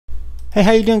Hey,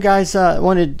 how you doing, guys? I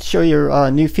wanted to show you a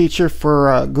new feature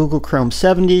for Google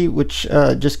Chrome70, which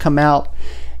just come out,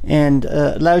 and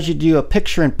allows you to do a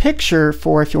picture-in-picture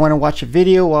for if you want to watch a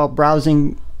video while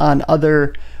browsing on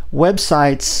other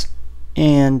websites.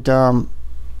 And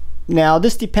now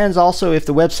this depends also if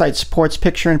the website supports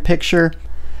picture-in-picture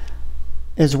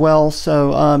as well.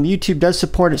 So YouTube does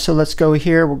support it. So let's go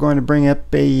here. We're going to bring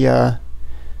up a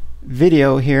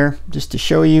video here just to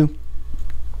show you.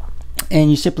 And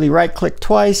you simply right click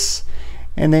twice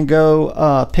and then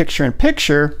go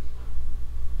picture-in-picture,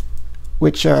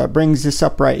 which brings this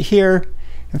up right here.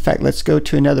 In fact, let's go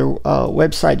to another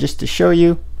website just to show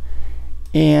you.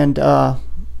 And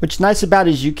what's nice about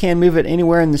it is you can move it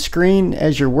anywhere in the screen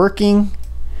as you're working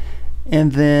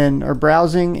and then or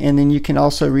browsing, and then you can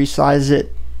also resize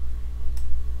it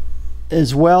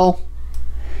as well.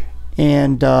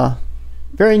 And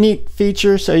very neat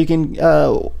feature, so you can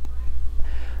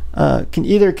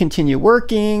either continue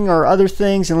working or other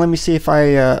things. And let me see if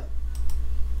I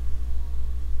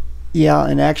yeah,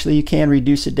 and actually you can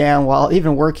reduce it down while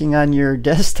even working on your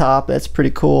desktop. That's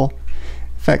pretty cool.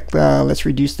 In fact, let's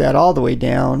reduce that all the way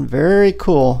down. Very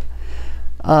cool.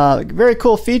 Very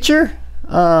cool feature,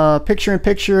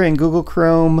 picture-in-picture in Google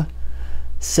Chrome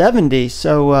 70.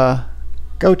 So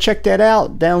go check that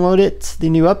out, download it, the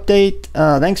new update.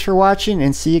 Thanks for watching,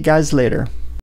 and see you guys later.